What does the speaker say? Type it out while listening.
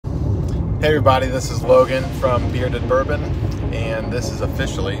Hey everybody, this is Logan from Bearded Bourbon, and this is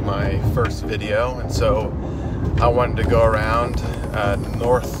officially my first video, and so I wanted to go around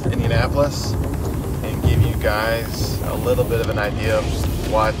North Indianapolis and give you guys a little bit of an idea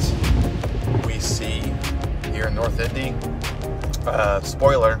of what we see here in North Indy.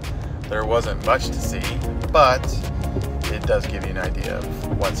 Spoiler, there wasn't much to see, but it does give you an idea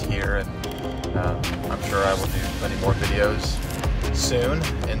of what's here, and I'm sure I will do many more videos soon.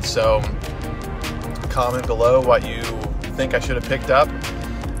 And so comment below what you think I should have picked up.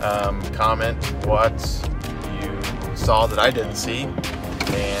 Comment what you saw that I didn't see,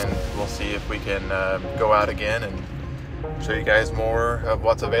 and we'll see if we can go out again and show you guys more of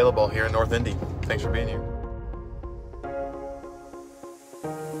what's available here in North Indy. Thanks for being here.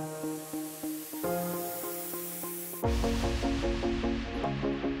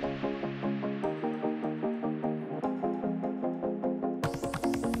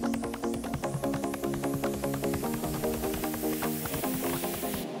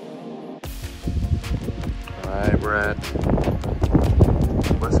 Alright, we're at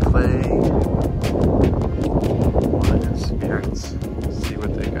West Clay Wine and Spirits. Let's see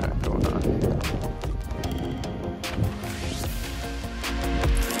what they got going on here.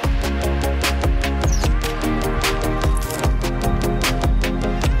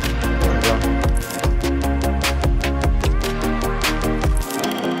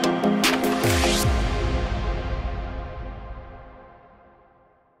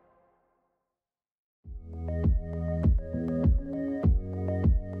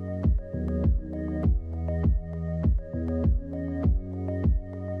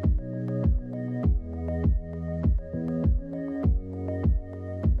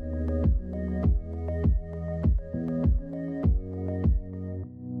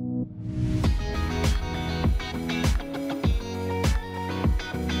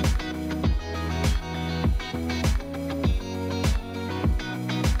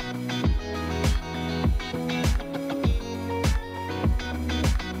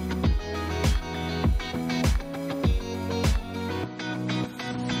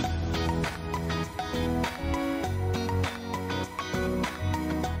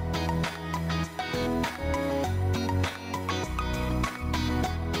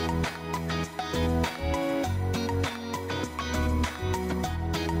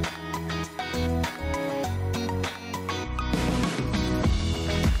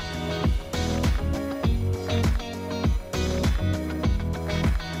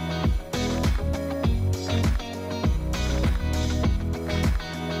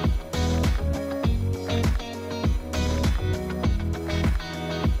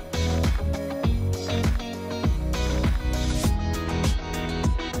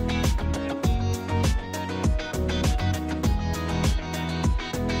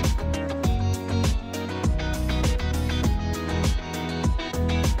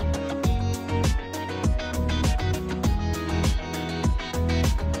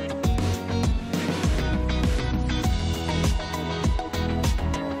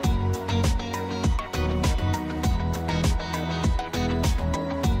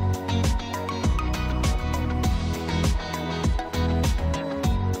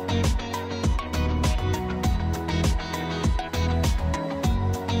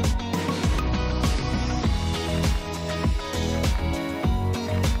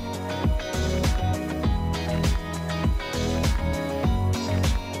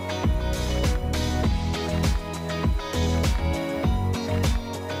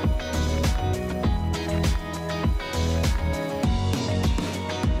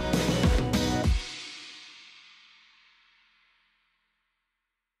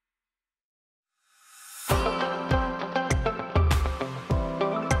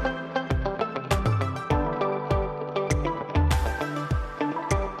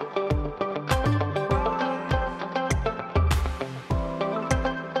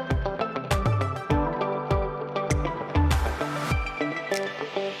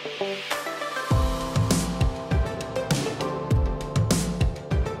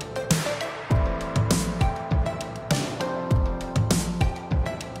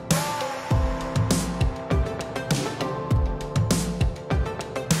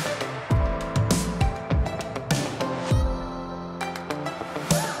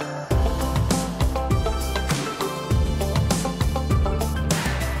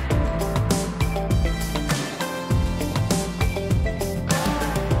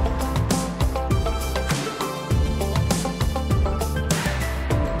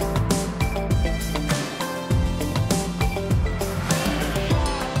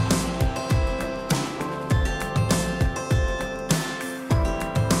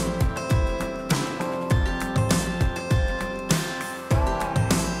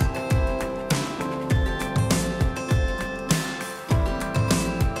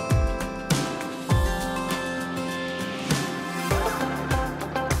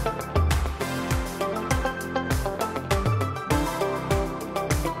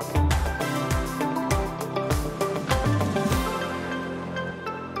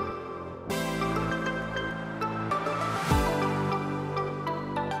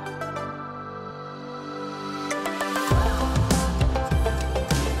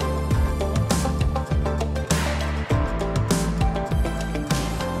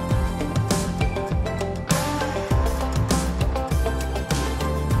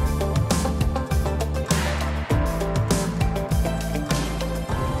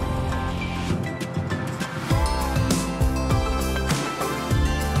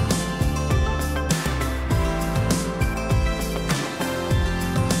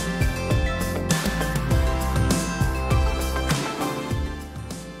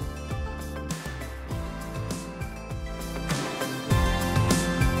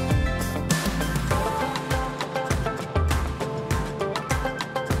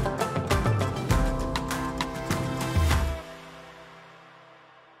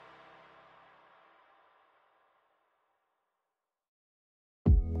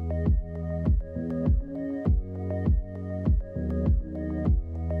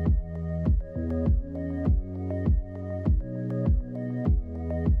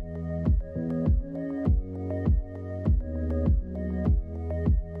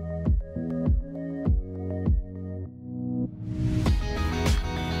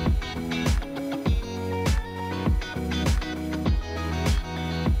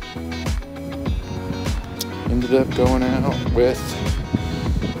 ended up going out with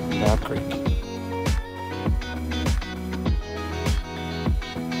Knob Creek.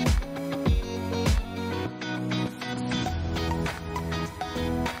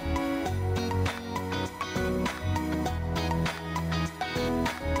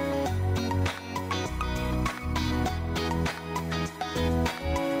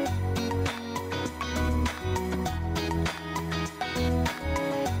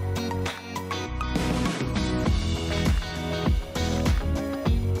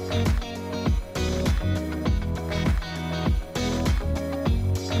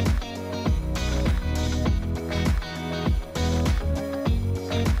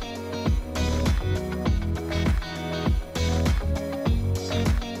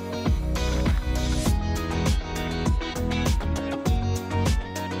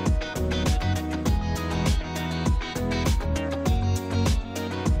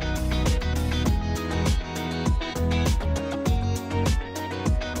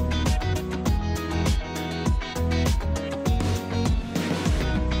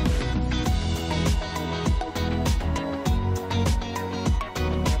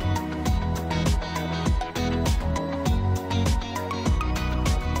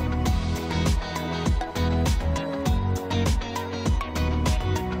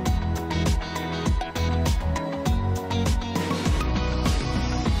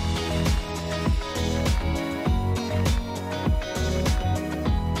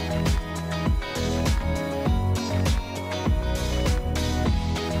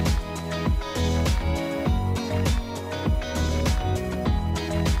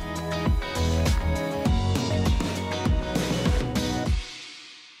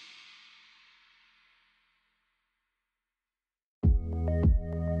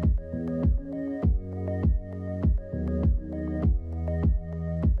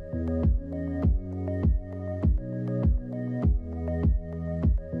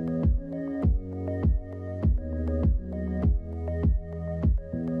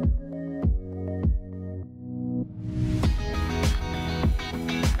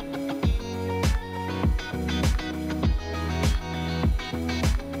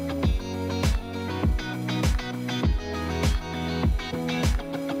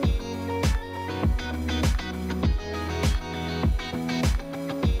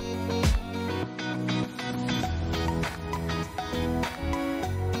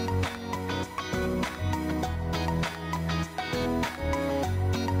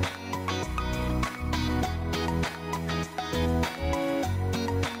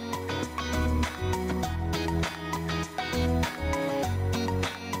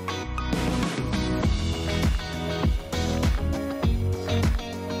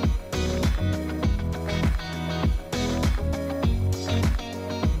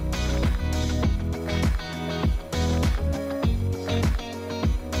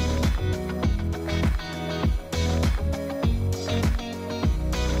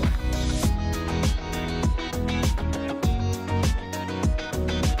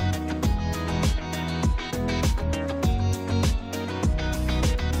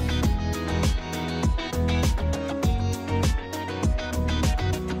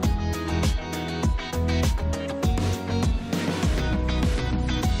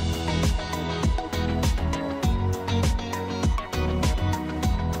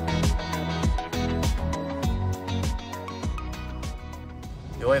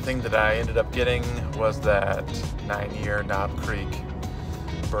 The only thing that I ended up getting was that 9-year Knob Creek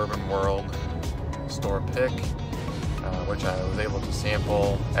Bourbon World store pick, which I was able to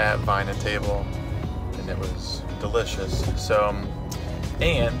sample at Vine and Table, and it was delicious. So,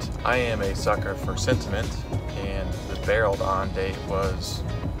 and I am a sucker for sentiment, and the barreled on date was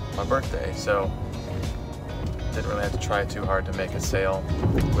my birthday, so didn't really have to try too hard to make a sale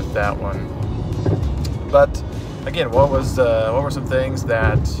with that one. But again, what were some things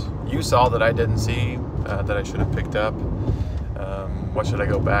that you saw that I didn't see that I should have picked up? What should I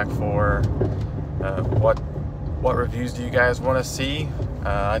go back for? What reviews do you guys want to see?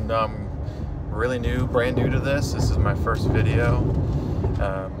 I know I'm really brand new to this. This is my first video.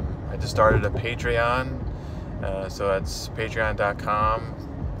 I just started a Patreon, so that's patreon.com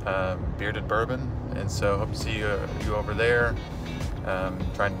Bearded Bourbon, and so hope to see you over there.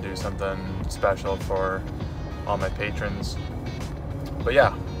 Trying to do something special for all my patrons. But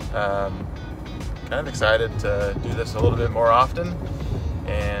yeah, kind of excited to do this a little bit more often,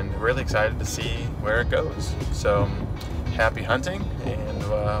 and really excited to see where it goes. So happy hunting, and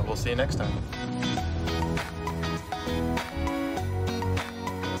we'll see you next time.